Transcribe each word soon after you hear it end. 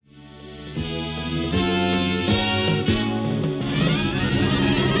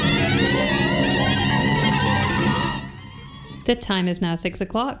The time is now 6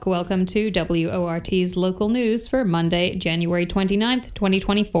 o'clock. Welcome to WORT's local news for Monday, January 29th,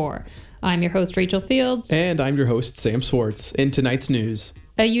 2024. I'm your host, Rachel Fields. And I'm your host, Sam Swartz. In tonight's news,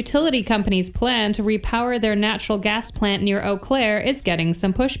 a utility company's plan to repower their natural gas plant near Eau Claire is getting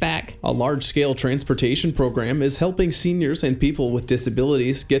some pushback. A large-scale transportation program is helping seniors and people with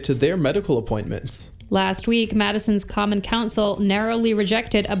disabilities get to their medical appointments. Last week, Madison's Common Council narrowly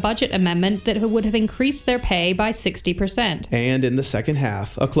rejected a budget amendment that would have increased their pay by 60%. And in the second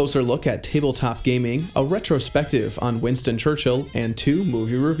half, a closer look at tabletop gaming, a retrospective on Winston Churchill, and 2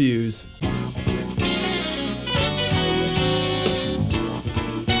 movie reviews.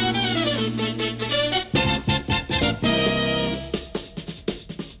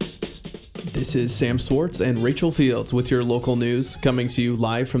 This is Sam Swartz and Rachel Fields with your local news, coming to you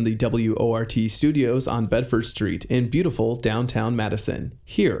live from the WORT studios on Bedford Street in beautiful downtown Madison.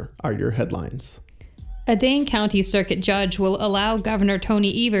 Here are your headlines. A Dane County Circuit judge will allow Governor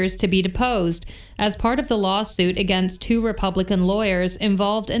Tony Evers to be deposed as part of the lawsuit against 2 Republican lawyers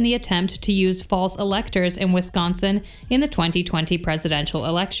involved in the attempt to use false electors in Wisconsin in the 2020 presidential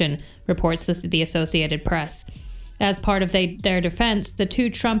election, reports the Associated Press. As part of their defense, the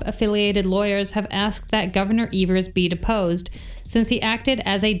 2 Trump-affiliated lawyers have asked that Governor Evers be deposed since he acted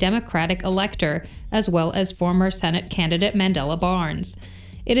as a Democratic elector, as well as former Senate candidate Mandela Barnes.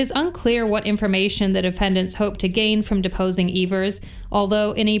 It is unclear what information the defendants hope to gain from deposing Evers,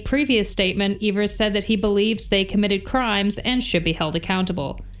 although in a previous statement, Evers said that he believes they committed crimes and should be held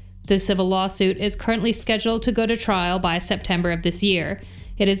accountable. The civil lawsuit is currently scheduled to go to trial by September of this year.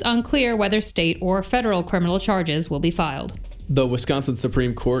 It is unclear whether state or federal criminal charges will be filed. The Wisconsin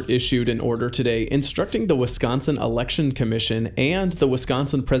Supreme Court issued an order today instructing the Wisconsin Election Commission and the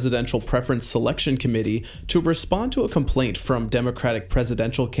Wisconsin Presidential Preference Selection Committee to respond to a complaint from Democratic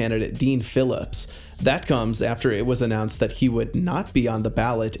presidential candidate Dean Phillips. That comes after it was announced that he would not be on the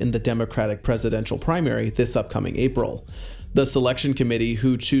ballot in the Democratic presidential primary this upcoming April. The selection committee,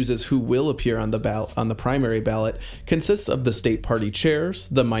 who chooses who will appear on the primary ballot, consists of the state party chairs,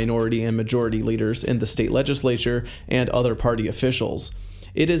 the minority and majority leaders in the state legislature, and other party officials.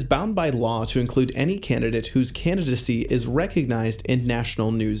 It is bound by law to include any candidate whose candidacy is recognized in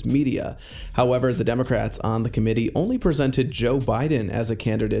national news media. However, the Democrats on the committee only presented Joe Biden as a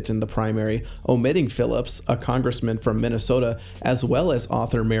candidate in the primary, omitting Phillips, a congressman from Minnesota, as well as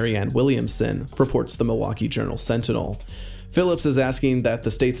author Marianne Williamson, reports the Milwaukee Journal-Sentinel. Phillips is asking that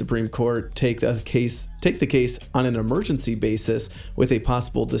the state Supreme Court take the case on an emergency basis, with a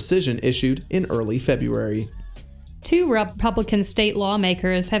possible decision issued in early February. 2 Republican state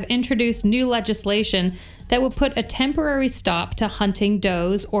lawmakers have introduced new legislation that would put a temporary stop to hunting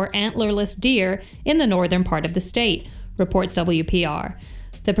does or antlerless deer in the northern part of the state, reports WPR.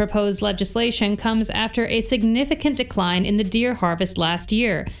 The proposed legislation comes after a significant decline in the deer harvest last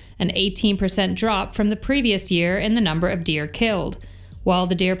year, an 18% drop from the previous year in the number of deer killed. While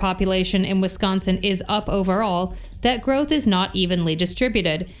the deer population in Wisconsin is up overall, that growth is not evenly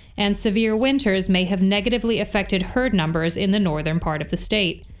distributed, and severe winters may have negatively affected herd numbers in the northern part of the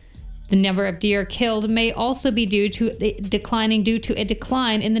state. The number of deer killed may also be due to a decline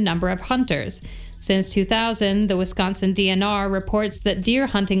in the number of hunters. Since 2000, the Wisconsin DNR reports that deer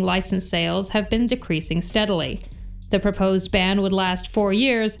hunting license sales have been decreasing steadily. The proposed ban would last 4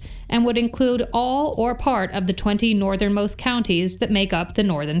 years and would include all or part of the 20 northernmost counties that make up the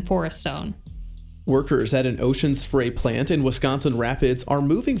Northern Forest Zone. Workers at an ocean spray plant in Wisconsin Rapids are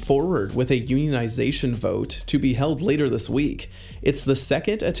moving forward with a unionization vote to be held later this week. It's the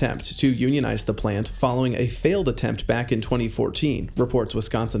second attempt to unionize the plant following a failed attempt back in 2014, reports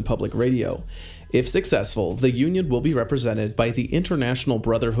Wisconsin Public Radio. If successful, the union will be represented by the International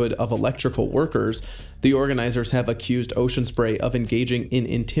Brotherhood of Electrical Workers. The organizers have accused Ocean Spray of engaging in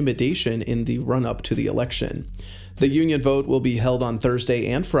intimidation in the run-up to the election. The union vote will be held on Thursday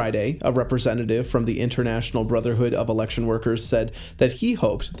and Friday. A representative from the International Brotherhood of Election Workers said that he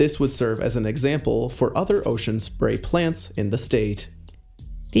hoped this would serve as an example for other ocean spray plants in the state.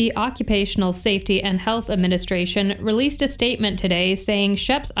 The Occupational Safety and Health Administration released a statement today saying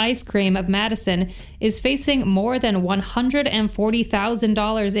Shep's Ice Cream of Madison is facing more than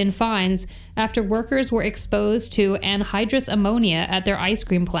 $140,000 in fines after workers were exposed to anhydrous ammonia at their ice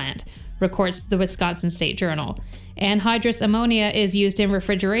cream plant, reports the Wisconsin State Journal. Anhydrous ammonia is used in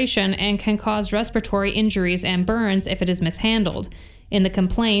refrigeration and can cause respiratory injuries and burns if it is mishandled. In the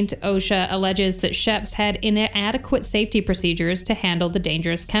complaint, OSHA alleges that Shep's had inadequate safety procedures to handle the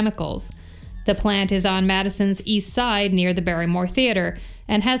dangerous chemicals. The plant is on Madison's east side near the Barrymore Theater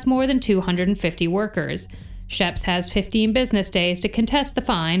and has more than 250 workers. Shep's has 15 business days to contest the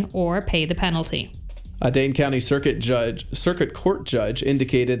fine or pay the penalty. A Dane County Circuit Court judge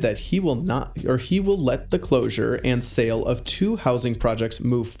indicated that he will let the closure and sale of 2 housing projects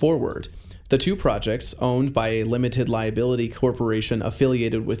move forward. The 2 projects, owned by a limited liability corporation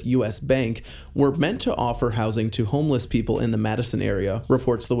affiliated with U.S. Bank, were meant to offer housing to homeless people in the Madison area,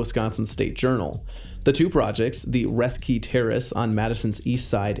 reports the Wisconsin State Journal. The 2 projects, the Rethke Terrace on Madison's east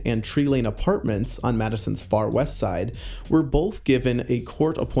side and Tree Lane Apartments on Madison's far west side, were both given a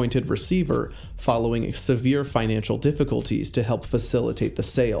court-appointed receiver following severe financial difficulties to help facilitate the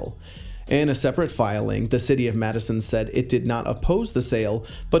sale. In a separate filing, the City of Madison said it did not oppose the sale,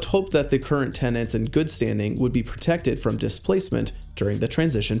 but hoped that the current tenants in good standing would be protected from displacement during the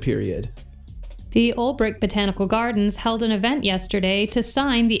transition period. The Old Brick Botanical Gardens held an event yesterday to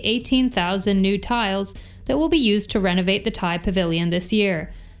sign the 18,000 new tiles that will be used to renovate the Thai Pavilion this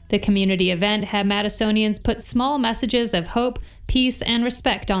year. The community event had Madisonians put small messages of hope, peace, and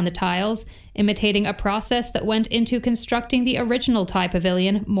respect on the tiles, imitating a process that went into constructing the original Thai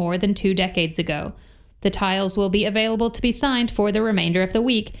Pavilion more than 2 decades ago. The tiles will be available to be signed for the remainder of the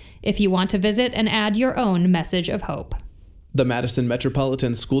week if you want to visit and add your own message of hope. The Madison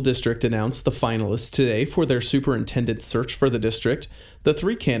Metropolitan School District announced the finalists today for their superintendent search for the district. The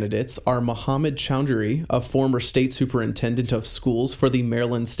 3 candidates are Mohammed Chowdhury, a former state superintendent of schools for the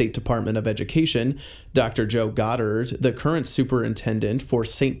Maryland State Department of Education, Dr. Joe Goddard, the current superintendent for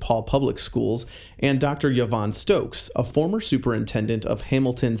St. Paul Public Schools, and Dr. Yvonne Stokes, a former superintendent of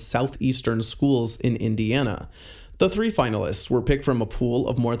Hamilton's Southeastern Schools in Indiana. The 3 finalists were picked from a pool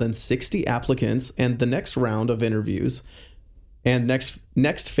of more than 60 applicants, and the next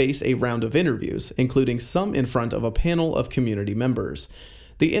face a round of interviews, including some in front of a panel of community members.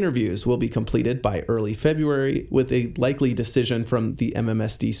 The interviews will be completed by early February, with a likely decision from the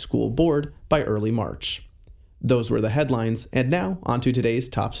MMSD school board by early March. Those were the headlines, and now on to today's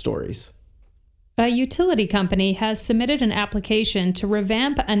top stories. A utility company has submitted an application to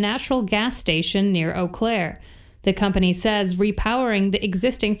revamp a natural gas station near Eau Claire. The company says repowering the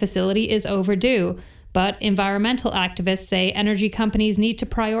existing facility is overdue, but environmental activists say energy companies need to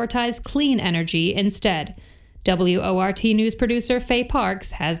prioritize clean energy instead. WORT News producer Faye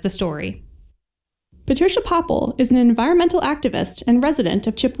Parks has the story. Patricia Popple is an environmental activist and resident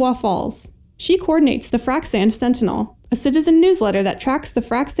of Chippewa Falls. She coordinates the Frac Sand Sentinel, a citizen newsletter that tracks the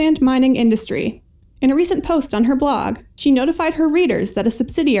frac sand mining industry. In a recent post on her blog, she notified her readers that a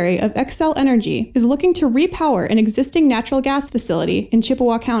subsidiary of Xcel Energy is looking to repower an existing natural gas facility in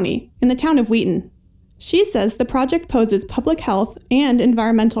Chippewa County, in the town of Wheaton. She says the project poses public health and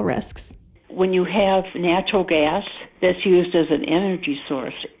environmental risks. When you have natural gas that's used as an energy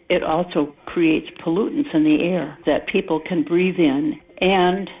source, it also creates pollutants in the air that people can breathe in,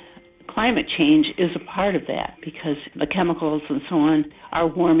 and climate change is a part of that because the chemicals and so on are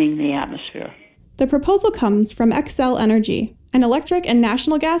warming the atmosphere. The proposal comes from Xcel Energy, an electric and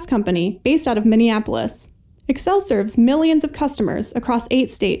national gas company based out of Minneapolis. Xcel serves millions of customers across 8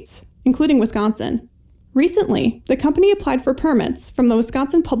 states, including Wisconsin. Recently, the company applied for permits from the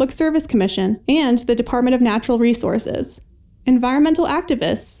Wisconsin Public Service Commission and the Department of Natural Resources. Environmental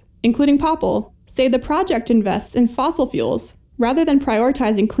activists, including Popple, say the project invests in fossil fuels rather than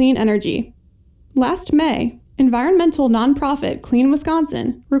prioritizing clean energy. Last May, environmental nonprofit Clean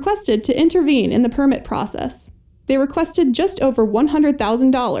Wisconsin requested to intervene in the permit process. They requested just over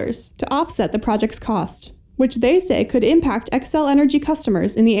 $100,000 to offset the project's cost, which they say could impact Xcel Energy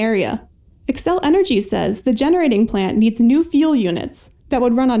customers in the area. Xcel Energy says the generating plant needs new fuel units that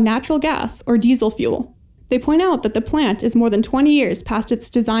would run on natural gas or diesel fuel. They point out that the plant is more than 20 years past its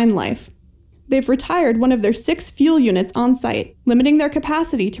design life. They've retired one of their 6 fuel units on site, limiting their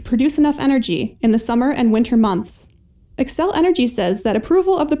capacity to produce enough energy in the summer and winter months. Xcel Energy says that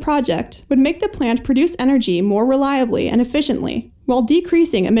approval of the project would make the plant produce energy more reliably and efficiently, while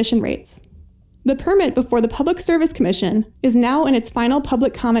decreasing emission rates. The permit before the Public Service Commission is now in its final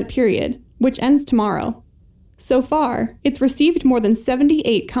public comment period, which ends tomorrow. So far, it's received more than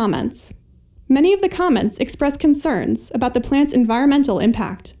 78 comments. Many of the comments express concerns about the plant's environmental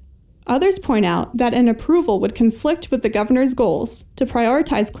impact. Others point out that an approval would conflict with the governor's goals to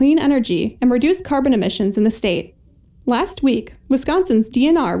prioritize clean energy and reduce carbon emissions in the state. Last week, Wisconsin's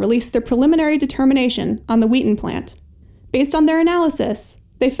DNR released their preliminary determination on the Wheaton plant. Based on their analysis,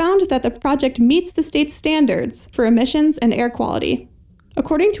 they found that the project meets the state's standards for emissions and air quality.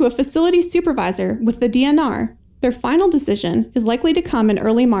 According to a facility supervisor with the DNR, their final decision is likely to come in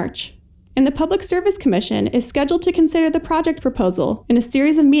early March, and the Public Service Commission is scheduled to consider the project proposal in a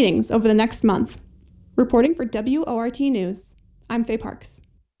series of meetings over the next month. Reporting for WORT News, I'm Faye Parks.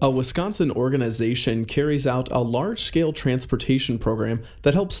 A Wisconsin organization carries out a large-scale transportation program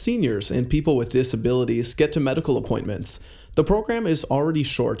that helps seniors and people with disabilities get to medical appointments. The program is already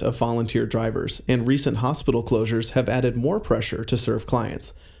short of volunteer drivers, and recent hospital closures have added more pressure to serve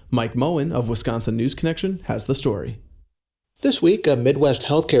clients. Mike Moen of Wisconsin News Connection has the story. This week, a Midwest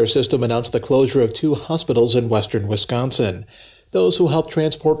healthcare system announced the closure of 2 hospitals in western Wisconsin. Those who help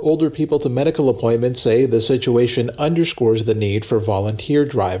transport older people to medical appointments say the situation underscores the need for volunteer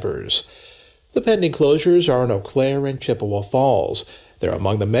drivers. The pending closures are in Eau Claire and Chippewa Falls. They're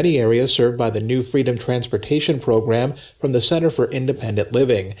among the many areas served by the new Freedom Transportation Program from the Center for Independent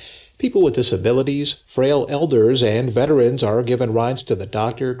Living. People with disabilities, frail elders, and veterans are given rides to the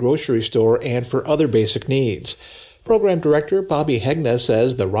doctor, grocery store, and for other basic needs. Program Director Bobby Hegna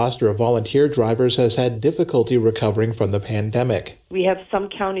says the roster of volunteer drivers has had difficulty recovering from the pandemic. We have some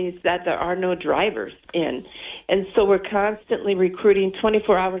counties that there are no drivers in, and so we're constantly recruiting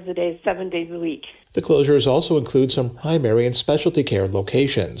 24 hours a day, 7 days a week. The closures also include some primary and specialty care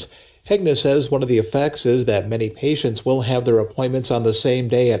locations. Hegna says one of the effects is that many patients will have their appointments on the same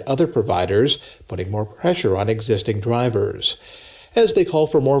day at other providers, putting more pressure on existing drivers. As they call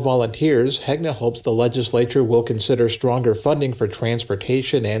for more volunteers, Hegna hopes the legislature will consider stronger funding for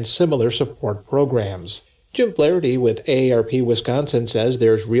transportation and similar support programs. Jim Flaherty with AARP Wisconsin says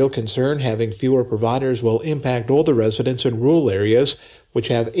there's real concern having fewer providers will impact older residents in rural areas, which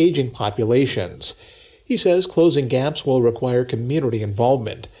have aging populations. He says closing gaps will require community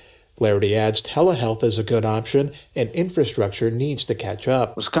involvement. Flaherty adds telehealth is a good option and infrastructure needs to catch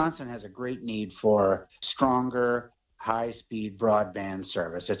up. Wisconsin has a great need for stronger, high-speed broadband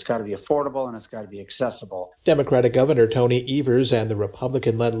service. It's got to be affordable and it's got to be accessible. Democratic Governor Tony Evers and the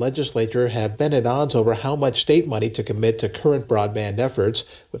Republican-led legislature have been at odds over how much state money to commit to current broadband efforts,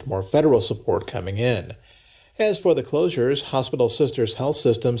 with more federal support coming in. As for the closures, Hospital Sisters Health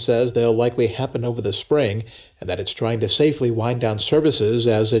System says they'll likely happen over the spring and that it's trying to safely wind down services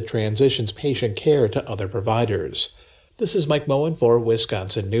as it transitions patient care to other providers. This is Mike Moen for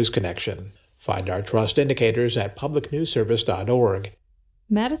Wisconsin News Connection. Find our trust indicators at publicnewsservice.org.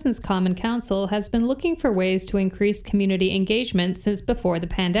 Madison's Common Council has been looking for ways to increase community engagement since before the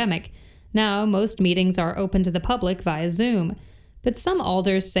pandemic. Now, most meetings are open to the public via Zoom. But some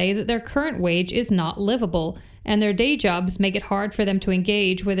alders say that their current wage is not livable, and their day jobs make it hard for them to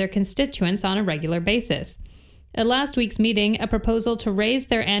engage with their constituents on a regular basis. At last week's meeting, a proposal to raise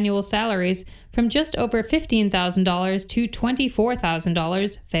their annual salaries from just over $15,000 to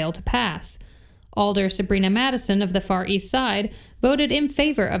 $24,000 failed to pass. Alder Sabrina Madison of the Far East Side voted in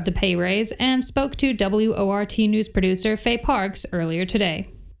favor of the pay raise and spoke to WORT news producer Faye Parks earlier today.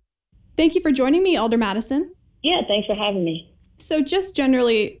 Thank you for joining me, Alder Madison. Yeah, thanks for having me. So just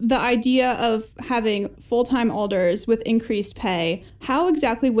generally, the idea of having full-time alders with increased pay, how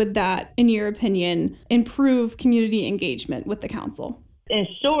exactly would that, in your opinion, improve community engagement with the council? In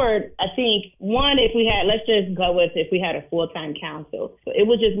short, I think, one, if we had a full-time council, it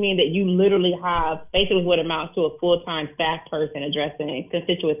would just mean that you literally have basically what amounts to a full-time staff person addressing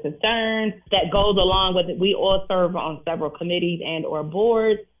constituent concerns. That goes along with it. We all serve on several committees and or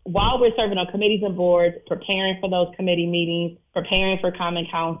boards. While we're serving on committees and boards, preparing for those committee meetings, preparing for Common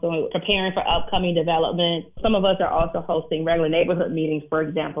Council, preparing for upcoming development. Some of us are also hosting regular neighborhood meetings, for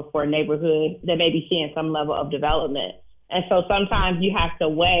example, for a neighborhood that may be seeing some level of development. And so sometimes you have to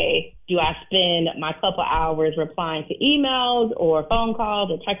weigh, do I spend my couple hours replying to emails or phone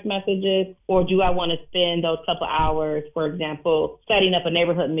calls or text messages, or do I want to spend those couple hours, for example, setting up a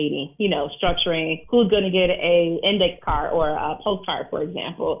neighborhood meeting, structuring who's going to get a index card or a postcard, for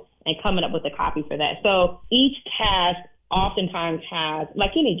example, and coming up with a copy for that. So each task oftentimes has,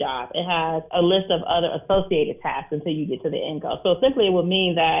 like any job, it has a list of other associated tasks until you get to the end goal. So simply it would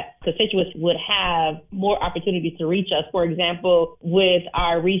mean that constituents would have more opportunities to reach us. For example, with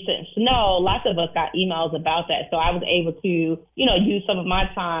our recent snow, lots of us got emails about that. So I was able to, use some of my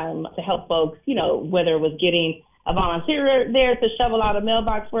time to help folks, whether it was getting a volunteer there to shovel out a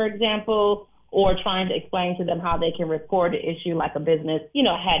mailbox, for example, or trying to explain to them how they can report an issue like a business,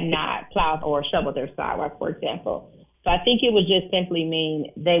 had not plowed or shoveled their sidewalk, for example. So I think it would just simply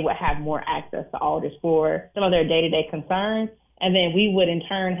mean they would have more access to alders for some of their day-to-day concerns. And then we would in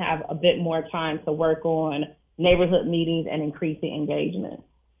turn have a bit more time to work on neighborhood meetings and increasing engagement.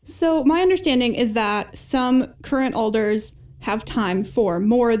 So my understanding is that some current alders have time for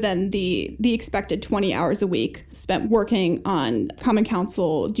more than the expected 20 hours a week spent working on Common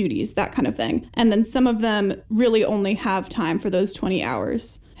Council duties, that kind of thing. And then some of them really only have time for those 20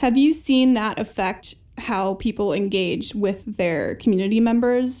 hours. Have you seen that affect how people engage with their community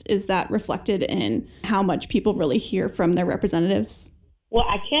members? Is that reflected in how much people really hear from their representatives? Well,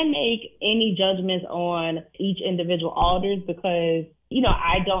 I can't make any judgments on each individual alders because,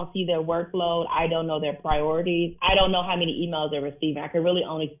 I don't see their workload. I don't know their priorities. I don't know how many emails they're receiving. I can really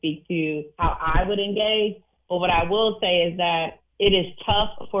only speak to how I would engage. But what I will say is that it is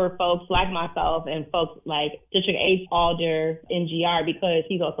tough for folks like myself and folks like District 8 Alder NGR because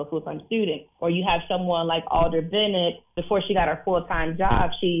he's also a full-time student. Or you have someone like Alder Bennett, before she got her full-time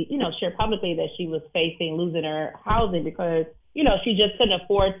job, she, shared publicly that she was facing losing her housing because she just couldn't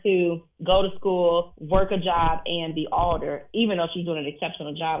afford to go to school, work a job, and be alder, even though she's doing an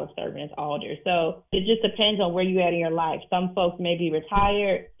exceptional job of serving as alder. So it just depends on where you're at in your life. Some folks may be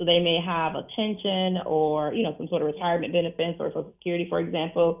retired, so they may have a pension or, some sort of retirement benefits or Social Security, for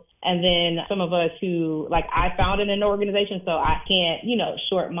example. And then some of us who, like I found in an organization, so I can't,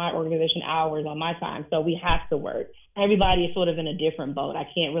 short my organization hours on my time. So we have to work. Everybody is sort of in a different boat. I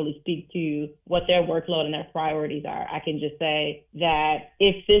can't really speak to what their workload and their priorities are. I can just say that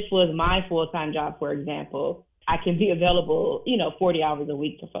if this was my full-time job, for example, I can be available, 40 hours a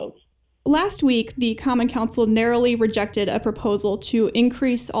week to folks. Last week, the Common Council narrowly rejected a proposal to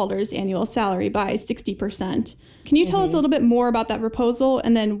increase alders' annual salary by 60%. Can you tell us a little bit more about that proposal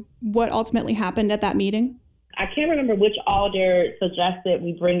and then what ultimately happened at that meeting? I can't remember which alder suggested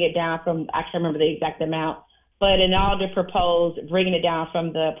we bring it down from, I can't remember the exact amount, but an alder proposed bringing it down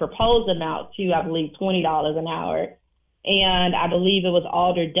from the proposed amount to, I believe, $20 an hour. And I believe it was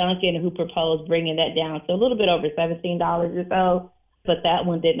Alder Duncan who proposed bringing that down to a little bit over $17 or so. But that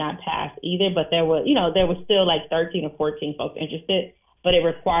one did not pass either. But there was still like 13 or 14 folks interested, but it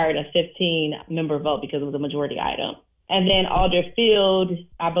required a 15-member vote because it was a majority item. And then Alder Field,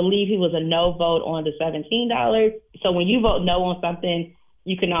 I believe he was a no vote on the $17. So when you vote no on something,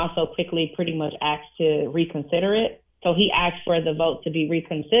 you can also quickly pretty much ask to reconsider it. So he asked for the vote to be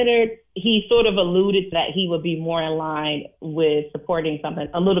reconsidered. He sort of alluded that he would be more in line with supporting something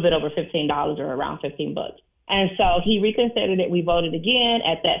a little bit over $15 or around $15. And so he reconsidered it. We voted again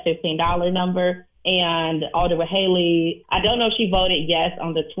at that $15 number. And Alder Haley, I don't know if she voted yes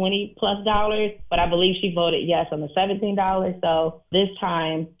on the $20+, but I believe she voted yes on the $17. So this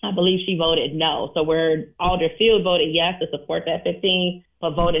time, I believe she voted no. So where Alder Field voted yes to support that 15,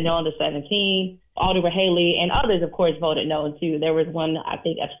 but voted no on the 17. Alder Haley and others, of course, voted no too. There was one, I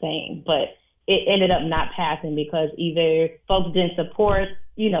think, abstained, but it ended up not passing because either folks didn't support,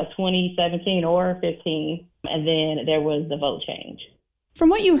 2017 or 15, and then there was the vote change. From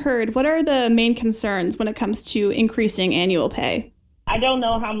what you heard, what are the main concerns when it comes to increasing annual pay? I don't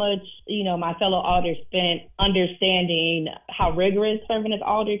know how much, my fellow alders spent understanding how rigorous serving as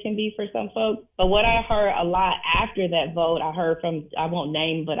alder can be for some folks. But what I heard a lot after that vote, I heard from, I won't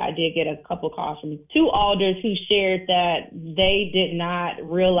name, but I did get a couple calls from 2 alders who shared that they did not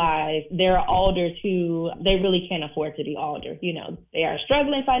realize there are alders who they really can't afford to be alder. They are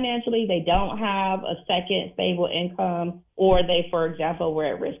struggling financially. They don't have a second stable income, or they, for example, were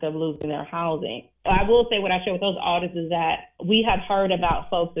at risk of losing their housing. I will say what I share with those alders is that we have heard about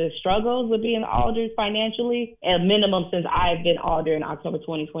folks' struggles with being alders financially, at minimum since I've been alder in October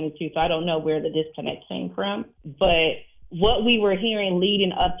 2022. So I don't know where the disconnect came from. But what we were hearing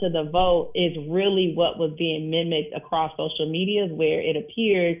leading up to the vote is really what was being mimicked across social media, where it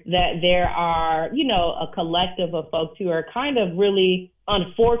appears that there are, a collective of folks who are kind of really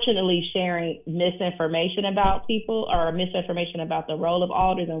unfortunately sharing misinformation about people or misinformation about the role of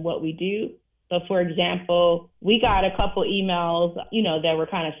alders and what we do. So, for example, we got a couple emails, that were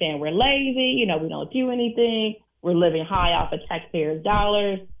kind of saying we're lazy, we don't do anything, we're living high off of taxpayers'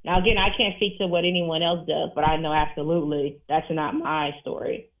 dollars. Now, again, I can't speak to what anyone else does, but I know absolutely that's not my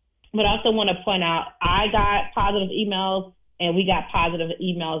story. But I also want to point out, I got positive emails and we got positive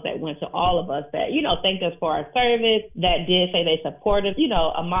emails that went to all of us that, thanked us for our service, that did say they supported,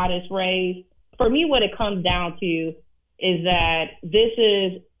 a modest raise. For me, what it comes down to is that this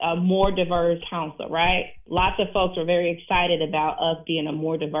is a more diverse council, right? Lots of folks are very excited about us being a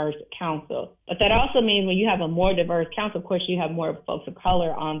more diverse council. But that also means when you have a more diverse council, of course, you have more folks of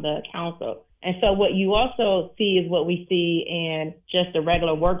color on the council. And so what you also see is what we see in just the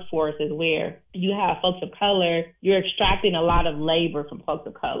regular workforce is where you have folks of color, you're extracting a lot of labor from folks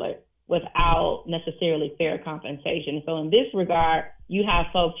of color without necessarily fair compensation. So in this regard, you have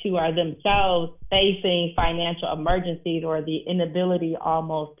folks who are themselves facing financial emergencies or the inability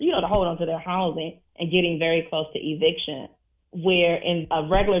almost, to hold on to their housing and getting very close to eviction, where in a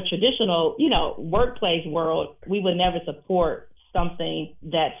regular traditional, workplace world, we would never support something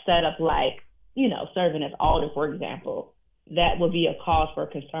that's set up like, serving as alder, for example. That would be a cause for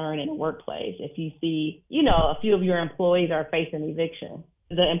concern in a workplace. If you see, a few of your employees are facing eviction.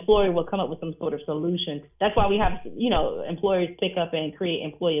 the employer will come up with some sort of solution. That's why we have, employers pick up and create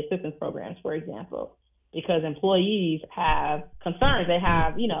employee assistance programs, for example, because employees have concerns. They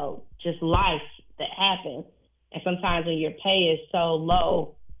have, just life that happens. And sometimes when your pay is so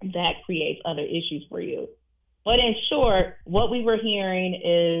low, that creates other issues for you. But in short, what we were hearing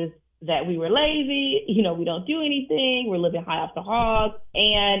is that we were lazy, we don't do anything, we're living high off the hog.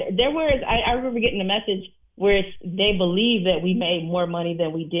 And I remember getting a message where they believed that we made more money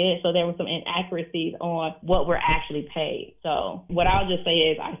than we did. So there were some inaccuracies on what we're actually paid. So what I'll just say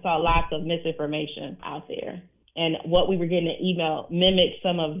is I saw lots of misinformation out there. And what we were getting in email mimicked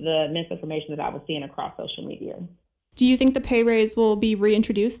some of the misinformation that I was seeing across social media. Do you think the pay raise will be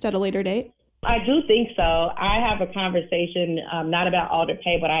reintroduced at a later date? I do think so. I have a conversation, not about alder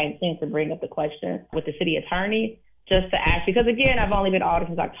pay, but I intend to bring up the question with the city attorney just to ask, because again, I've only been alder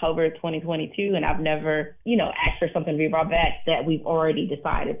since October 2022, and I've never, asked for something to be brought back that we've already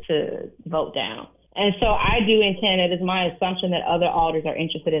decided to vote down. And so I do intend, it is my assumption that other alders are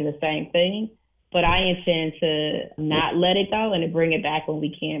interested in the same thing, but I intend to not let it go and to bring it back when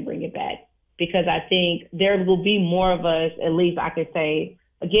we can bring it back. Because I think there will be more of us, at least I could say,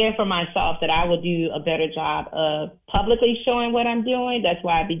 again, for myself, that I will do a better job of publicly showing what I'm doing. That's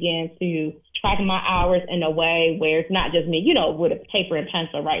why I began to track my hours in a way where it's not just me, with a paper and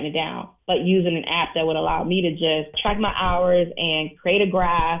pencil writing it down, but using an app that would allow me to just track my hours and create a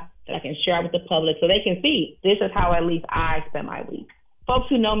graph that I can share with the public so they can see this is how at least I spend my week. Folks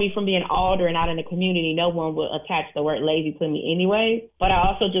who know me from being alder and out in the community, no one will attach the word lazy to me anyway. But I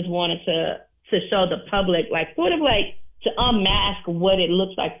also just wanted to show the public, to unmask what it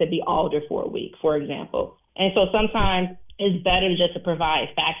looks like to be alder for a week, for example. And so sometimes it's better just to provide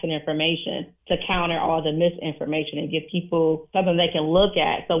facts and information to counter all the misinformation and give people something they can look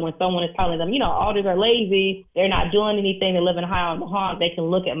at. So when someone is telling them, alders are lazy, they're not doing anything, they're living high on the hog, they can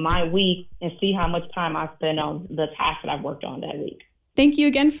look at my week and see how much time I spend on the tasks that I've worked on that week. Thank you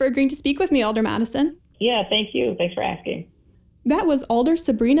again for agreeing to speak with me, Alder Madison. Yeah, thank you. Thanks for asking. That was Alder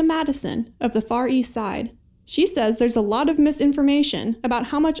Sabrina Madison of the Far East Side. She says there's a lot of misinformation about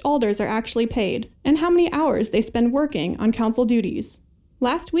how much alders are actually paid and how many hours they spend working on council duties.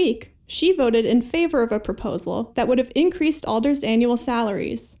 Last week, she voted in favor of a proposal that would have increased alders' annual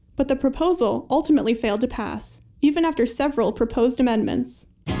salaries, but the proposal ultimately failed to pass, even after several proposed amendments.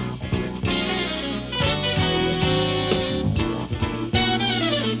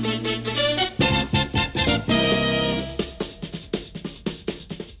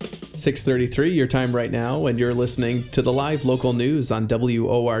 6:33 your time right now, and you're listening to the live local news on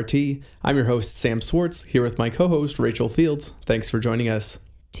WORT. I'm your host, Sam Swartz, here with my co-host, Rachel Fields. Thanks for joining us.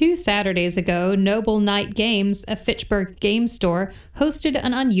 2 Saturdays ago, Noble Night Games, a Fitchburg game store, hosted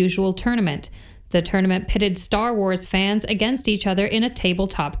an unusual tournament. The tournament pitted Star Wars fans against each other in a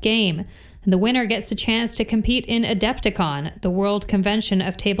tabletop game. The winner gets a chance to compete in Adepticon, the World Convention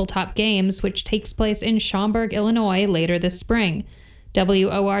of Tabletop Games, which takes place in Schaumburg, Illinois, later this spring.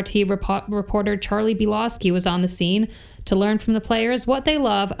 WORT reporter Charlie Bielowski was on the scene to learn from the players what they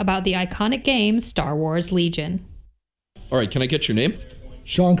love about the iconic game Star Wars Legion. All right, can I get your name?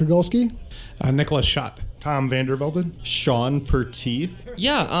 Sean Kragolski. Nicholas Schott. Tom Vandervelden. Sean Pertee.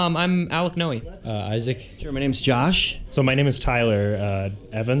 Yeah, I'm Alec Noe. Isaac. Sure, my name's Josh. So my name is Tyler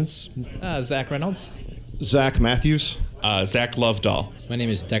Evans. Zach Reynolds. Zach Matthews. Zach Lovedahl. My name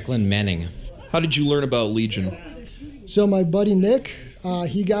is Declan Manning. How did you learn about Legion? So my buddy Nick,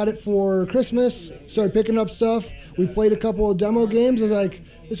 he got it for Christmas, started picking up stuff. We played a couple of demo games. I was like,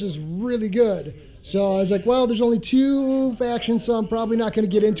 this is really good. So I was like, well, there's only 2 factions, so I'm probably not going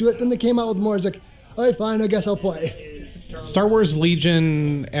to get into it. Then they came out with more. I was like, all right, fine, I guess I'll play. Star Wars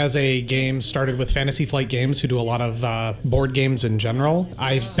Legion as a game started with Fantasy Flight Games, who do a lot of board games in general.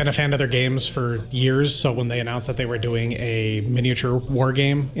 I've been a fan of their games for years, so when they announced that they were doing a miniature war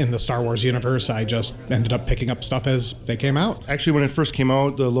game in the Star Wars universe, I just ended up picking up stuff as they came out. Actually, when it first came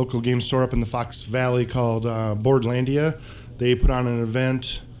out, the local game store up in the Fox Valley called Boardlandia, they put on an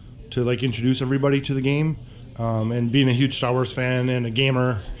event to introduce everybody to the game. And being a huge Star Wars fan and a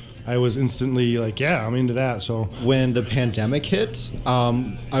gamer, I was instantly yeah, I'm into that. So when the pandemic hit,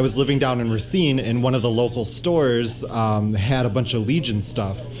 I was living down in Racine, and one of the local stores had a bunch of Legion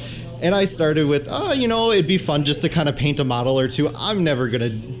stuff. And I started with, it'd be fun just to kind of paint a model or 2. I'm never going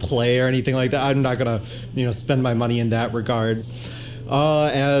to play or anything like that. I'm not going to, spend my money in that regard.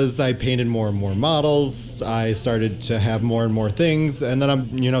 As I painted more and more models, I started to have more and more things. And then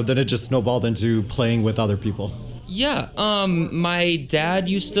then it just snowballed into playing with other people. Yeah, my dad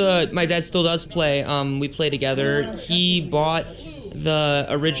still does play. We play together. He bought the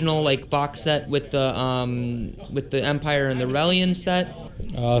original box set with the Empire and the Rebellion set.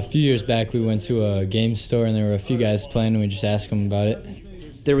 A few years back, we went to a game store and there were a few guys playing, and we just asked them about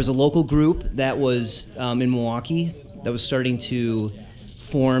it. There was a local group that was in Milwaukee that was starting to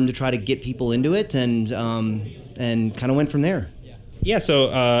form to try to get people into it, and kind of went from there. Yeah,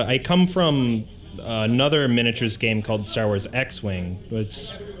 so I come from another miniatures game called Star Wars X-Wing,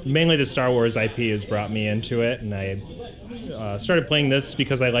 which mainly the Star Wars IP has brought me into it, and I started playing this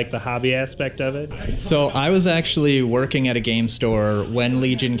because I like the hobby aspect of it. So I was actually working at a game store when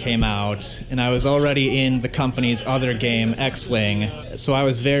Legion came out, and I was already in the company's other game, X-Wing, so I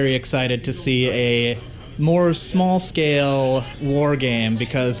was very excited to see a more small-scale war game,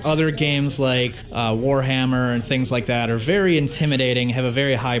 because other games like Warhammer and things like that are very intimidating, have a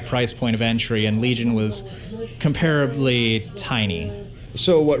very high price point of entry, and Legion was comparably tiny.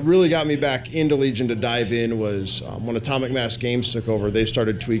 So what really got me back into Legion to dive in was when Atomic Mass Games took over, they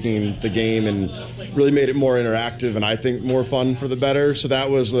started tweaking the game and really made it more interactive and I think more fun for the better. So that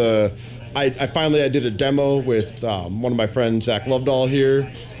was I did a demo with one of my friends, Zach Lovedahl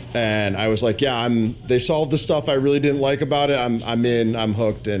here, and I was like, yeah, they solved the stuff I really didn't like about it. I'm in, I'm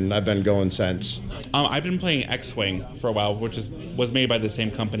hooked, and I've been going since. I've been playing X-Wing for a while, which was made by the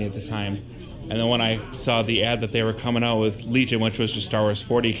same company at the time. And then when I saw the ad that they were coming out with Legion, which was just Star Wars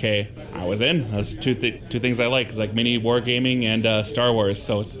 40K, I was in. Those two things I like mini wargaming and Star Wars.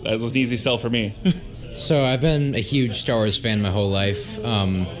 So that was an easy sell for me. So I've been a huge Star Wars fan my whole life.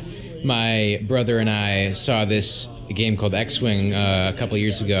 My brother and I saw this game called X-Wing a couple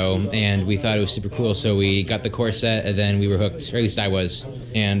years ago, and we thought it was super cool. So we got the core set, and then we were hooked, or at least I was.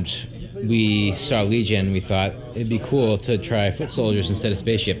 And we saw Legion, we thought it'd be cool to try foot soldiers instead of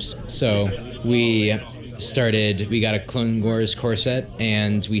spaceships. So we got a Clone Wars core set,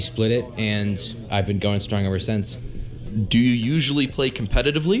 and we split it, and I've been going strong ever since. Do you usually play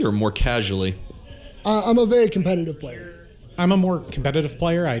competitively or more casually? I'm a very competitive player. I'm a more competitive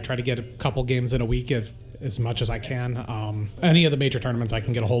player. I try to get a couple games in a week as much as I can. Any of the major tournaments I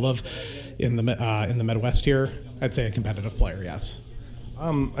can get a hold of in the Midwest here, I'd say a competitive player, yes.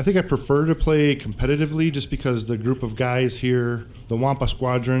 I think I prefer to play competitively just because the group of guys here, the Wampa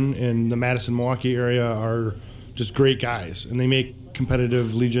Squadron in the Madison, Milwaukee area, are just great guys, and they make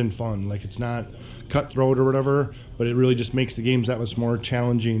competitive Legion fun. Like, it's not cutthroat or whatever, but it really just makes the games that much more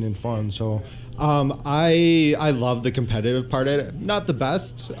challenging and fun. So I love the competitive part of it. Not the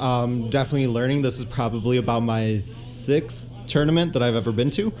best. Definitely learning. This is probably about my 6th tournament that I've ever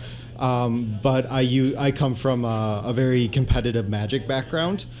been to. But I come from a very competitive Magic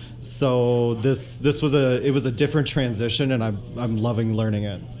background, so this was a different transition, and I'm loving learning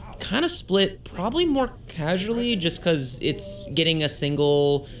it. Kind of split, probably more casually, just because it's getting a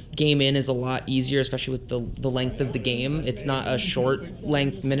single game in is a lot easier, especially with the length of the game. It's not a short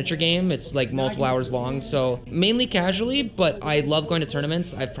length miniature game. It's like multiple hours long, so mainly casually, but I love going to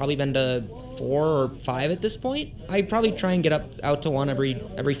tournaments. I've probably been to 4 or 5 at this point. I probably try and get out to one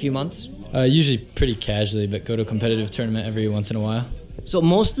every few months. Usually pretty casually, but go to a competitive tournament every once in a while. So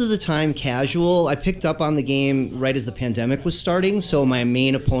most of the time casual. I picked up on the game right as the pandemic was starting, so my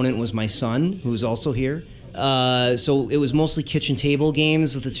main opponent was my son, who's also here. So it was mostly kitchen table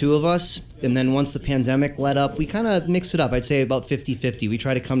games with the two of us, and then once the pandemic let up, we kind of mixed it up. I'd say about 50-50. We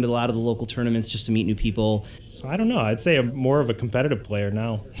try to come to a lot of the local tournaments just to meet new people. So I don't know. I'd say I'm more of a competitive player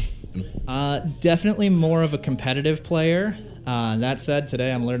now. Definitely more of a competitive player. That said,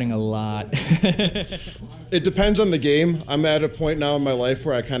 today I'm learning a lot. It depends on the game. I'm at a point now in my life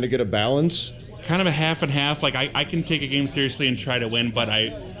where I kind of get a balance. Kind of a half and half. Like, I can take a game seriously and try to win, but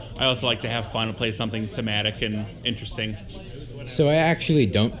I also like to have fun and play something thematic and interesting. So I actually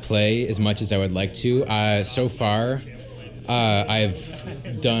don't play as much as I would like to. So far,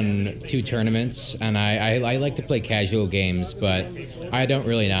 I've done 2 tournaments, and I like to play casual games, but I don't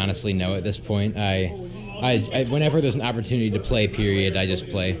really honestly know at this point. I whenever there's an opportunity to play, period, I just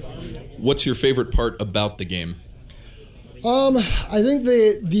play. What's your favorite part about the game? I think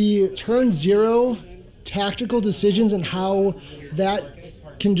the turn 0 tactical decisions and how that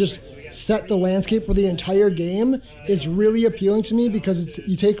can just set the landscape for the entire game is really appealing to me, because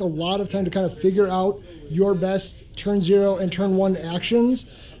you take a lot of time to kind of figure out your best turn 0 and turn 1 actions,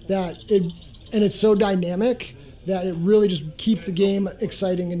 and it's so dynamic that it really just keeps the game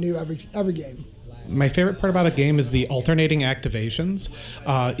exciting and new every game. My favorite part about a game is the alternating activations.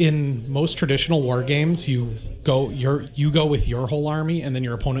 In most traditional war games, you go with your whole army, and then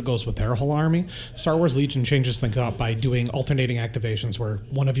your opponent goes with their whole army. Star Wars Legion changes things up by doing alternating activations, where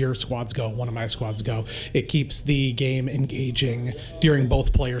one of your squads go, one of my squads go. It keeps the game engaging during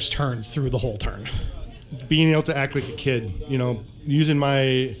both players' turns through the whole turn. Being able to act like a kid, using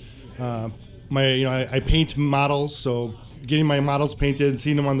my I paint models, so getting my models painted,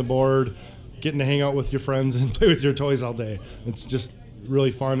 seeing them on the board, getting to hang out with your friends and play with your toys all day. It's just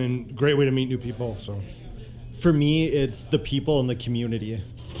really fun and great way to meet new people. So, for me, it's the people in the community.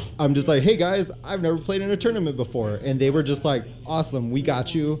 I'm just like, hey guys, I've never played in a tournament before, and they were just like, awesome, we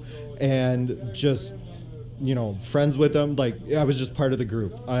got you, and just, friends with them. Like, I was just part of the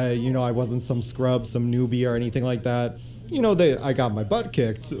group. I wasn't some scrub, some newbie or anything like that. I got my butt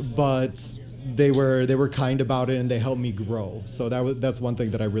kicked, but they were kind about it and they helped me grow. So that's one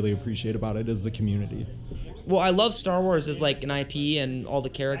thing that I really appreciate about it is the community. Well, I love Star Wars as like an IP and all the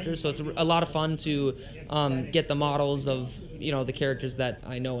characters, so it's a lot of fun to get the models of the characters that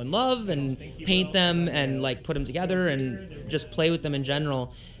I know and love and paint them and like put them together and just play with them in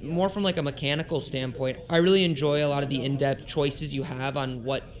general. More from like a mechanical standpoint, I really enjoy a lot of the in-depth choices you have on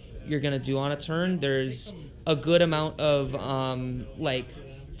what you're gonna do on a turn. There's a good amount of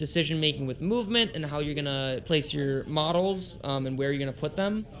decision making with movement and how you're gonna place your models and where you're gonna put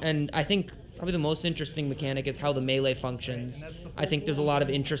them. And I think probably the most interesting mechanic is how the melee functions. I think there's a lot of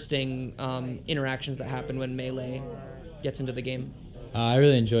interesting interactions that happen when melee gets into the game. I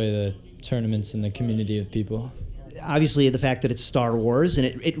really enjoy the tournaments and the community of people. Obviously, the fact that it's Star Wars, and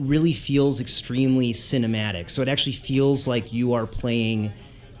it really feels extremely cinematic. So it actually feels like you are playing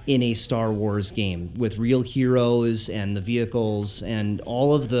in a Star Wars game with real heroes and the vehicles and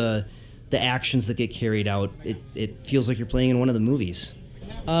all of the actions that get carried out. It feels like you're playing in one of the movies.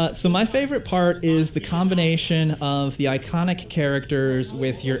 So my favorite part is the combination of the iconic characters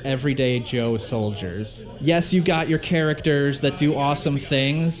with your everyday Joe soldiers. Yes, you got your characters that do awesome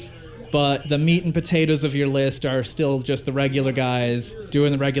things, but the meat and potatoes of your list are still just the regular guys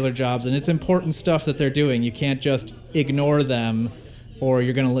doing the regular jobs, and it's important stuff that they're doing. You can't just ignore them or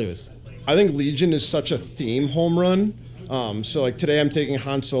you're going to lose. I think Legion is such a theme home run. So like today I'm taking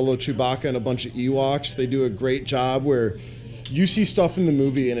Han Solo, Chewbacca, and a bunch of Ewoks. They do a great job where you see stuff in the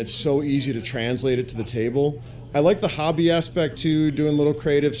movie and it's so easy to translate it to the table. I like the hobby aspect too, doing little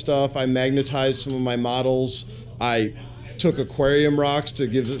creative stuff. I magnetized some of my models. I took aquarium rocks to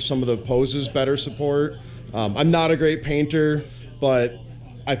give some of the poses better support. I'm not a great painter, but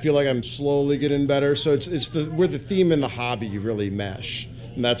I feel like I'm slowly getting better. So it's where the theme and the hobby really mesh.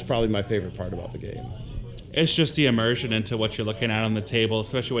 And that's probably my favorite part about the game. It's just the immersion into what you're looking at on the table,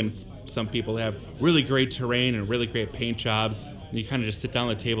 especially when some people have really great terrain and really great paint jobs. And you kind of just sit down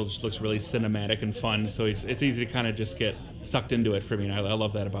at the table, it just looks really cinematic and fun. So it's easy to kind of just get sucked into it for me, and I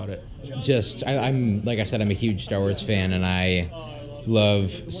love that about it. I'm like I said, I'm a huge Star Wars fan, and I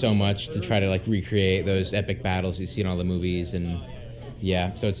love so much to try to like recreate those epic battles you see in all the movies, and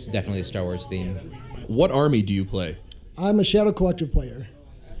yeah, so it's definitely a Star Wars theme. What army do you play? I'm a Shadow Collective player.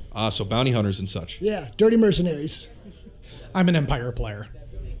 So bounty hunters and such. Yeah, dirty mercenaries. I'm an Empire player.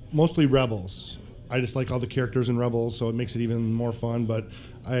 Mostly Rebels. I just like all the characters in Rebels, so it makes it even more fun. But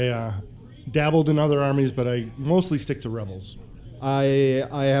I dabbled in other armies, but I mostly stick to Rebels. I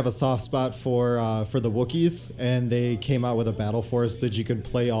have a soft spot for the Wookiees, and they came out with a battle force that you could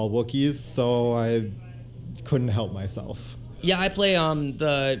play all Wookiees, so I couldn't help myself. Yeah, I play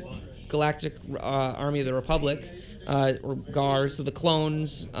the Galactic Army of the Republic, or GAR, so the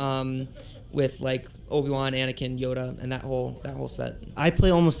clones with like Obi-Wan, Anakin, Yoda, and that whole set. I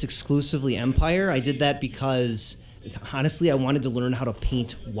play almost exclusively Empire. I did that because, honestly, I wanted to learn how to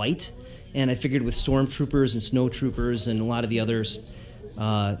paint white, and I figured with stormtroopers and snowtroopers and a lot of the others,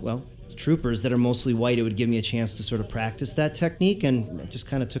 troopers that are mostly white, it would give me a chance to sort of practice that technique, and it just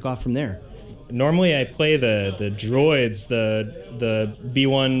kind of took off from there. Normally I play the droids, the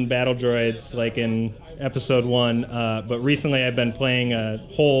B1 battle droids, like in episode 1, but recently I've been playing a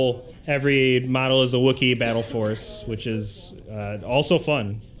whole every model is a Wookiee battle force, which is also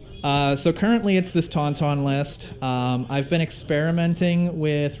fun. So currently it's this Tauntaun list. I've been experimenting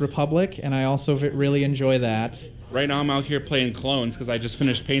with Republic, and I also really enjoy that. Right now I'm out here playing clones because I just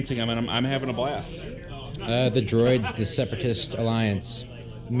finished painting them, and I'm having a blast. The droids, the Separatist Alliance.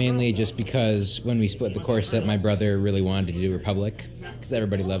 Mainly just because when we split the core set, my brother really wanted to do Republic because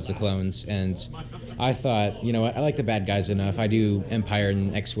everybody loves the clones, and I thought, you know what, I like the bad guys enough. I do Empire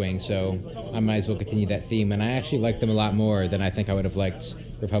and X-Wing, so I might as well continue that theme, and I actually like them a lot more than I think I would have liked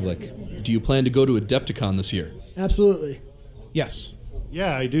Republic. Do you plan to go to Adepticon this year? Absolutely. Yes.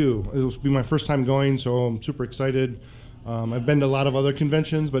 Yeah, I do. It'll be my first time going, so I'm super excited. I've been to a lot of other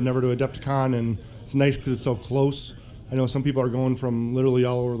conventions, but never to Adepticon, and it's nice because it's so close. I know some people are going from literally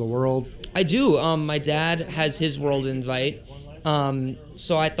all over the world. I do. My dad has his world invite,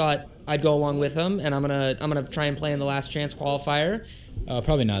 so I thought I'd go along with him, and I'm gonna try and play in the last chance qualifier.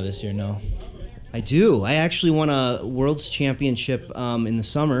 Probably not this year, no. I do. I actually won a World's Championship in the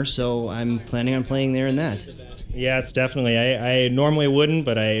summer, so I'm planning on playing there in that. Yes, definitely. I normally wouldn't,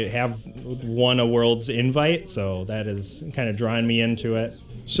 but I have won a Worlds invite, so that is kind of drawing me into it.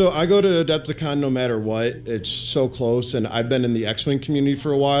 So I go to Adepticon no matter what. It's so close, and I've been in the X-Wing community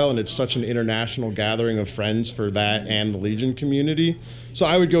for a while, and it's such an international gathering of friends for that and the Legion community. So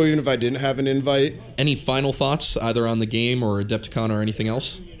I would go even if I didn't have an invite. Any final thoughts, either on the game or Adepticon or anything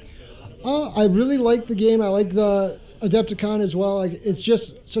else? I really like the game. I like the Adepticon as well. Like, it's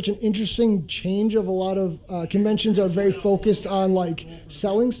just such an interesting change of a lot of conventions are very focused on like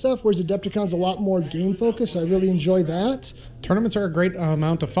selling stuff, whereas Adepticon's a lot more game focused. I really enjoy that. Tournaments are a great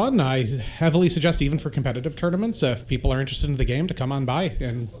amount of fun. I heavily suggest even for competitive tournaments, if people are interested in the game, to come on by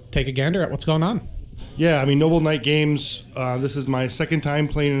and take a gander at what's going on. Yeah, I mean, Noble Knight Games, this is my second time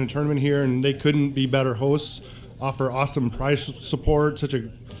playing in a tournament here, and they couldn't be better hosts. Offer awesome prize support, such a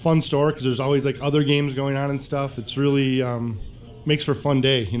fun store because there's always like other games going on and stuff. It's really makes for a fun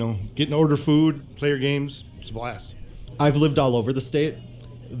day, you know, getting to order food, play your games. It's a blast. I've lived all over the state.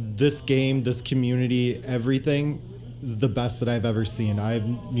 This game, this community, everything is the best that I've ever seen.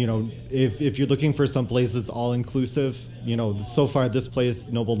 If you're looking for some place that's all inclusive, so far this place,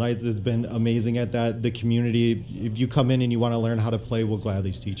 Noble Knights, has been amazing at that. The community, if you come in and you want to learn how to play, we'll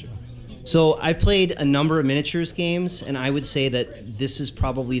gladly teach you. So I've played a number of miniatures games, and I would say that this is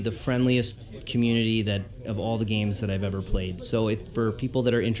probably the friendliest community that of all the games that I've ever played. So if for people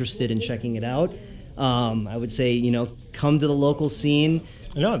that are interested in checking it out, I would say, come to the local scene.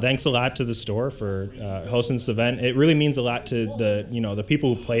 No, thanks a lot to the store for hosting this event. It really means a lot to the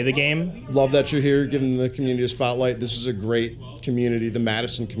people who play the game. Love that you're here, giving the community a spotlight. This is a great community. The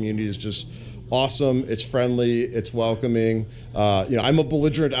Madison community is just awesome. It's friendly. It's welcoming. I'm a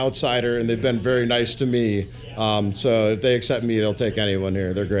belligerent outsider, and they've been very nice to me. So if they accept me, they'll take anyone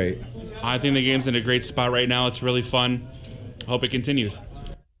here. They're great. I think the game's in a great spot right now. It's really fun. Hope it continues.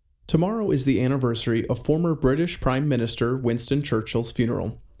 Tomorrow is the anniversary of former British Prime Minister Winston Churchill's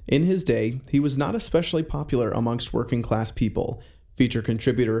funeral. In his day, he was not especially popular amongst working class people. Feature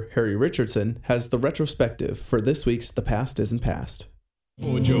contributor Harry Richardson has the retrospective for this week's The Past Isn't Past.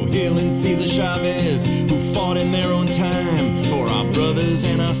 For Joe Hill and Cesar Chavez, who fought in their own time. For our brothers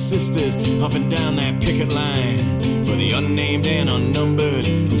and our sisters up and down that picket line. For the unnamed and unnumbered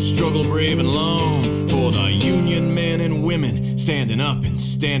who struggle brave and long. For the Union men and women standing up and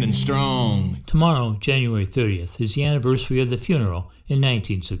standing strong. Tomorrow, January 30th, is the anniversary of the funeral in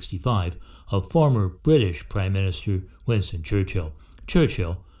 1965 of former British Prime Minister Winston Churchill.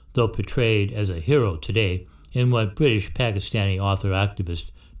 Churchill, though portrayed as a hero today, in what British Pakistani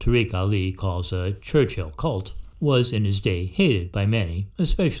author-activist Tariq Ali calls a Churchill cult, was in his day hated by many,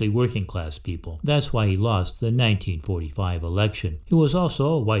 especially working-class people. That's why he lost the 1945 election. He was also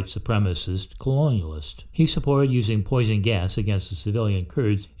a white supremacist colonialist. He supported using poison gas against the civilian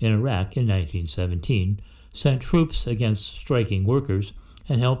Kurds in Iraq in 1917, sent troops against striking workers,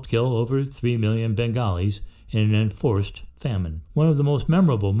 and helped kill over 3 million Bengalis in an enforced famine. One of the most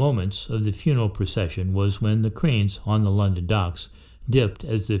memorable moments of the funeral procession was when the cranes on the London docks dipped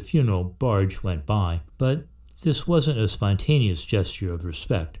as the funeral barge went by. But this wasn't a spontaneous gesture of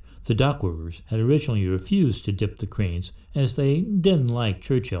respect. The dock workers had originally refused to dip the cranes as they didn't like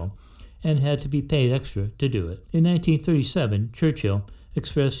Churchill and had to be paid extra to do it. In 1937, Churchill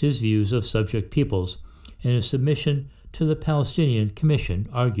expressed his views of subject peoples in a submission to the Palestinian Commission,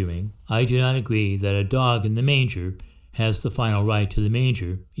 arguing, "I do not agree that a dog in the manger has the final right to the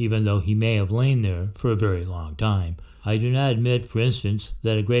manger, even though he may have lain there for a very long time. I do not admit, for instance,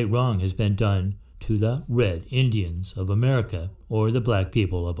 that a great wrong has been done to the Red Indians of America or the black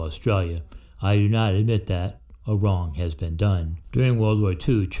people of Australia. I do not admit that a wrong has been done." During World War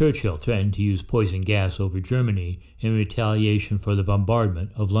II, Churchill threatened to use poison gas over Germany in retaliation for the bombardment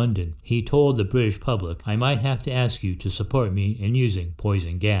of London. He told the British public, "I might have to ask you to support me in using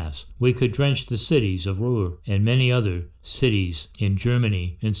poison gas. We could drench the cities of Ruhr and many other cities in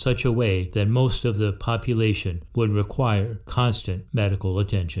Germany in such a way that most of the population would require constant medical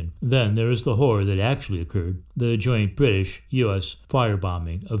attention." Then there is the horror that actually occurred, the joint British-U.S.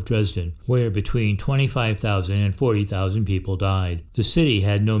 firebombing of Dresden, where between 25,000 and 40,000 people died. The city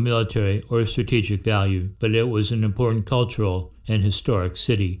had no military or strategic value, but it was an important cultural and historic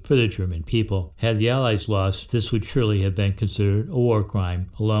city for the German people. Had the Allies lost, this would surely have been considered a war crime,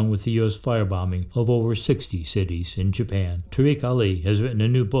 along with the U.S. firebombing of over 60 cities in Japan. Tariq Ali has written a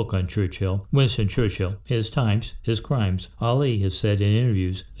new book on Churchill, Winston Churchill, His Times, His Crimes. Ali has said in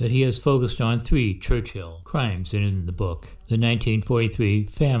interviews that he has focused on 3 Churchill crimes in the book. The 1943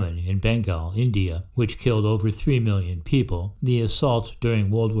 famine in Bengal, India, which killed over 3 million people, the assault during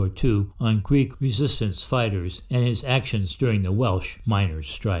World War II on Greek resistance fighters, and his actions during the Welsh miners'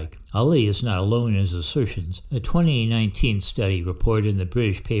 strike. Ali is not alone in his assertions. A 2019 study reported in the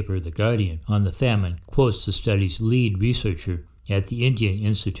British paper The Guardian on the famine quotes the study's lead researcher at the Indian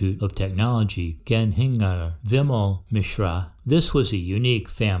Institute of Technology, Ganhingar Vimal Mishra. This was a unique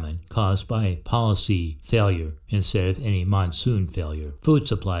famine caused by policy failure instead of any monsoon failure. Food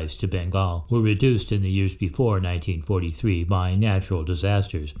supplies to Bengal were reduced in the years before 1943 by natural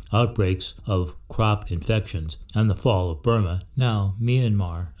disasters, outbreaks of crop infections, and the fall of Burma, now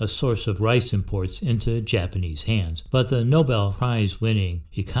Myanmar, a source of rice imports into Japanese hands. But the Nobel Prize-winning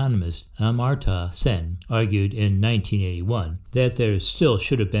economist Amartya Sen argued in 1981 that there still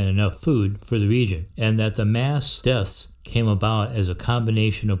should have been enough food for the region, and that the mass deaths came about as a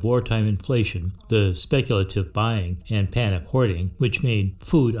combination of wartime inflation, the speculative buying, and panic hoarding, which made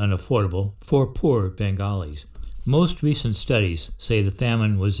food unaffordable for poor Bengalis. Most recent studies say the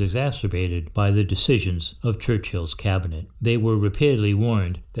famine was exacerbated by the decisions of Churchill's cabinet. They were repeatedly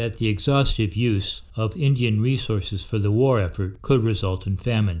warned that the exhaustive use of Indian resources for the war effort could result in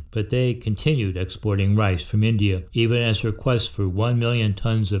famine, but they continued exporting rice from India, even as requests for 1 million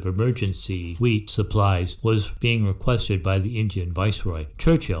tons of emergency wheat supplies was being requested by the Indian viceroy.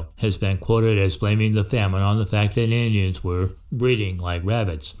 Churchill has been quoted as blaming the famine on the fact that Indians were breeding like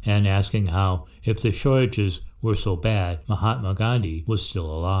rabbits, and asking how, if the shortages were so bad, Mahatma Gandhi was still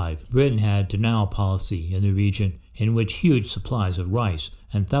alive. Britain had denial policy in the region, in which huge supplies of rice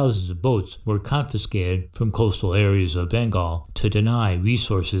and thousands of boats were confiscated from coastal areas of Bengal to deny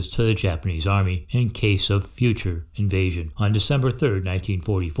resources to the Japanese army in case of future invasion. On December 3,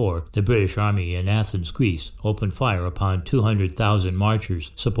 1944, the British Army in Athens, Greece, opened fire upon 200,000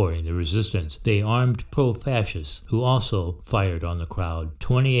 marchers supporting the resistance. They armed pro-fascists, who also fired on the crowd.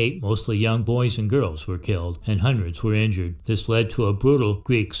 28 mostly young boys and girls were killed, and hundreds were injured. This led to a brutal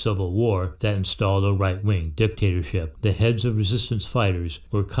Greek civil war that installed a right-wing dictatorship. The heads of resistance fighters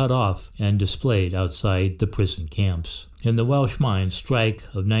were cut off and displayed outside the prison camps. In the Welsh mines strike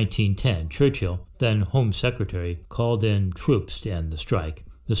of 1910, Churchill, then Home Secretary, called in troops to end the strike.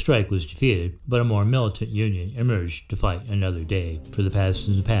 The strike was defeated, but a more militant union emerged to fight another day. For the past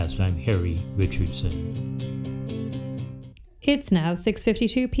in the past, I'm Harry Richardson. It's now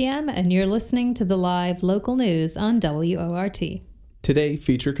 6:52 p.m. and you're listening to the live local news on WORT. Today,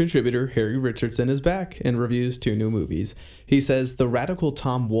 feature contributor Harry Richardson is back and reviews 2 new movies. He says The Radical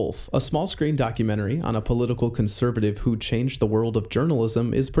Tom Wolfe, a small-screen documentary on a political conservative who changed the world of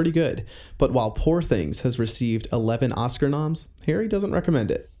journalism, is pretty good. But while Poor Things has received 11 Oscar noms, Harry doesn't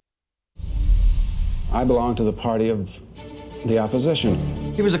recommend it. I belong to the party of the opposition.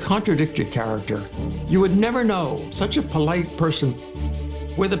 He was a contradictory character. You would never know such a polite person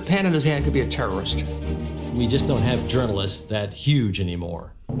with a pen in his hand could be a terrorist. We just don't have journalists that huge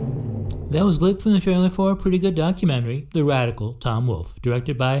anymore. That was lit from the trailer for a pretty good documentary, The Radical Tom Wolfe,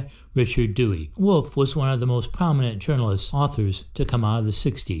 directed by Richard Dewey. Wolfe was one of the most prominent journalist authors to come out of the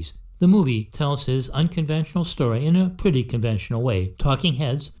 60s. The movie tells his unconventional story in a pretty conventional way. Talking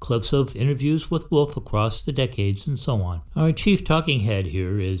heads, clips of interviews with Wolfe across the decades, and so on. Our chief talking head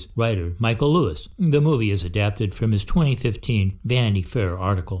here is writer Michael Lewis. The movie is adapted from his 2015 Vanity Fair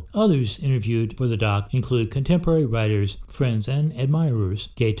article. Others interviewed for the doc include contemporary writers, friends, and admirers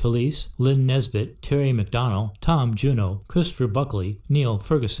Gay Talese, Lynn Nesbitt, Terry McDonnell, Tom Juneau, Christopher Buckley, Neil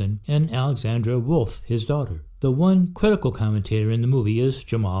Ferguson, and Alexandra Wolfe, his daughter. The one critical commentator in the movie is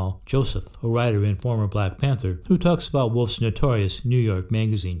Jamal Joseph, a writer and former Black Panther, who talks about Wolfe's notorious New York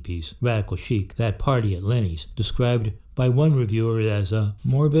Magazine piece, Radical Chic, That Party at Lenny's, described by one reviewer as a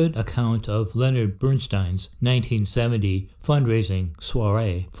morbid account of Leonard Bernstein's 1970 fundraising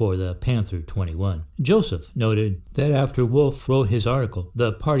soiree for the Panther 21. Joseph noted that after Wolfe wrote his article,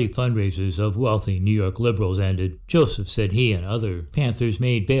 the party fundraisers of wealthy New York liberals ended. Joseph said he and other Panthers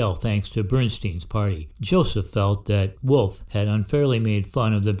made bail thanks to Bernstein's party. Joseph felt that Wolfe had unfairly made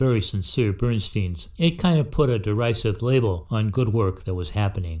fun of the very sincere Bernsteins. It kind of put a derisive label on good work that was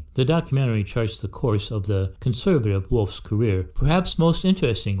happening. The documentary charts the course of the conservative Wolfe's career, perhaps most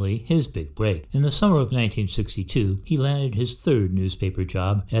interestingly, his big break. In the summer of 1962, he landed his 3rd newspaper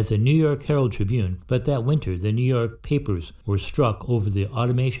job at the New York Herald Tribune, but that winter the New York papers were struck over the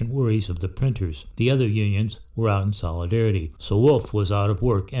automation worries of the printers. The other unions were out in solidarity. So Wolf was out of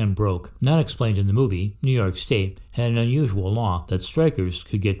work and broke. Not explained in the movie, New York State had an unusual law that strikers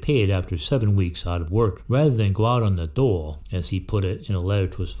could get paid after 7 weeks out of work. Rather than go out on the dole, as he put it in a letter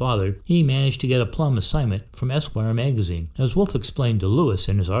to his father, he managed to get a plum assignment from Esquire magazine. As Wolf explained to Lewis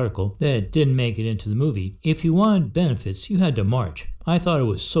in his article that didn't make it into the movie, if you wanted benefits, you had to march. I thought it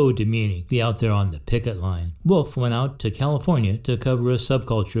was so demeaning to be out there on the picket line. Wolf went out to California to cover a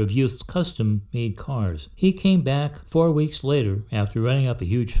subculture of youth's custom-made cars. He came back 4 weeks later after running up a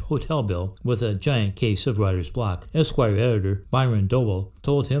huge hotel bill with a giant case of writer's block. Esquire editor Byron Doble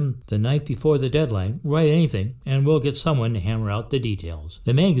told him the night before the deadline, write anything and we'll get someone to hammer out the details.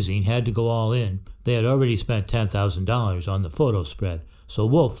 The magazine had to go all in. They had already spent $10,000 on the photo spread. So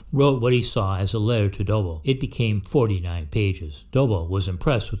Wolf wrote what he saw as a letter to Doble. It became 49 pages. Doble was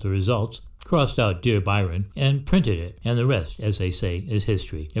impressed with the results, crossed out Dear Byron, and printed it, and the rest, as they say, is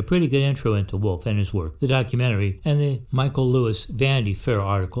history. A pretty good intro into Wolf and his work. The documentary and the Michael Lewis Vanity Fair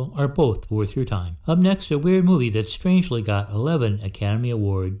article are both worth your time. Up next, a weird movie that strangely got 11 Academy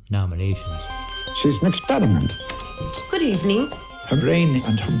Award nominations. She's an experiment. Good evening. Her brain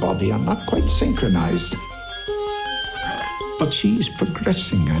and her body are not quite synchronized. But she's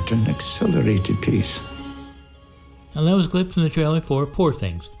progressing at an accelerated pace. And that was a clip from the trailer for Poor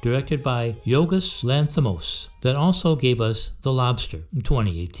Things, directed by Yorgos Lanthimos, that also gave us The Lobster in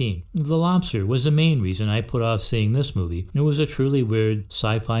 2018. The Lobster was the main reason I put off seeing this movie. It was a truly weird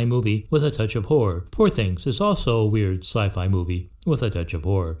sci-fi movie with a touch of horror. Poor Things is also a weird sci-fi movie with a touch of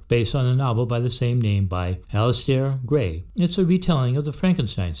horror, based on a novel by the same name by Alistair Gray. It's a retelling of the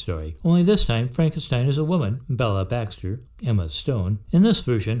Frankenstein story, only this time Frankenstein is a woman, Bella Baxter, Emma Stone. In this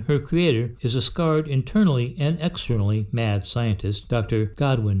version, her creator is a scarred internally and externally mad scientist, Dr.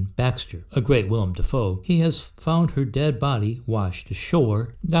 Godwin Baxter, a great Willem Dafoe. He has found her dead body washed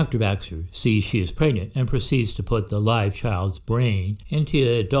ashore. Dr. Baxter sees she is pregnant and proceeds to put the live child's brain into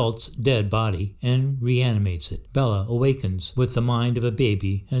the adult's dead body and reanimates it. Bella awakens with the mind of a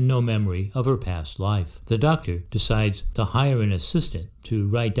baby and no memory of her past life. The doctor decides to hire an assistant to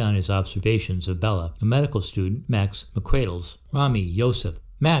write down his observations of Bella, a medical student, Max McCradles, Rami Yosef.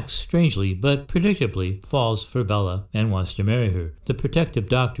 Max, strangely but predictably, falls for Bella and wants to marry her. The protective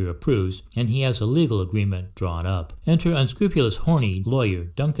doctor approves, and he has a legal agreement drawn up. Enter unscrupulous, horny lawyer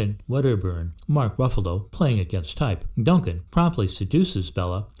Duncan Wedderburn, Mark Ruffalo, playing against type. Duncan promptly seduces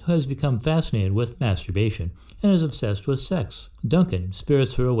Bella, who has become fascinated with masturbation and is obsessed with sex. Duncan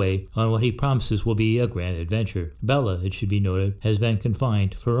spirits her away on what he promises will be a grand adventure. Bella, it should be noted, has been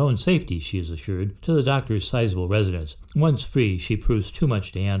confined for her own safety, she is assured, to the doctor's sizable residence. Once free, she proves too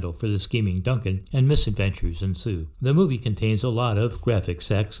much to handle for the scheming Duncan, and misadventures ensue. The movie contains a lot of graphic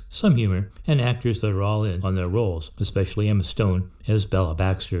sex, some humor, and actors that are all in on their roles, especially Emma Stone as Bella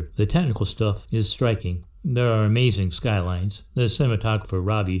Baxter. The technical stuff is striking. There are amazing skylines. The cinematographer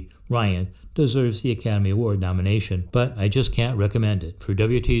Robbie Ryan deserves the Academy Award nomination, but I just can't recommend it. For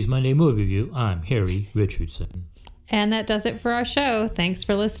WT's Monday Movie Review, I'm Harry Richardson. And that does it for our show. Thanks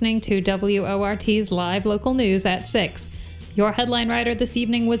for listening to WORT's live local news at 6. Your headline writer this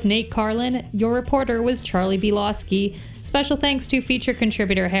evening was Nate Carlin. Your reporter was Charlie Belowski. Special thanks to feature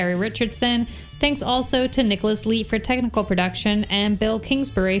contributor Harry Richardson. Thanks also to Nicholas Lee for technical production and Bill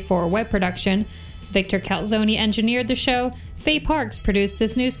Kingsbury for web production. Victor Calzoni engineered the show. Faye Parks produced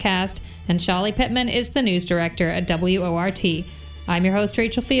this newscast. And Shali Pittman is the news director at WORT. I'm your host,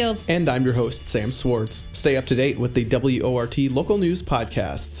 Rachel Fields. And I'm your host, Sam Swartz. Stay up to date with the WORT local news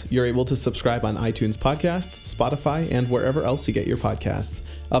podcasts. You're able to subscribe on iTunes Podcasts, Spotify, and wherever else you get your podcasts.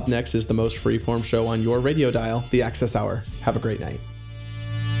 Up next is the most freeform show on your radio dial, The Access Hour. Have a great night.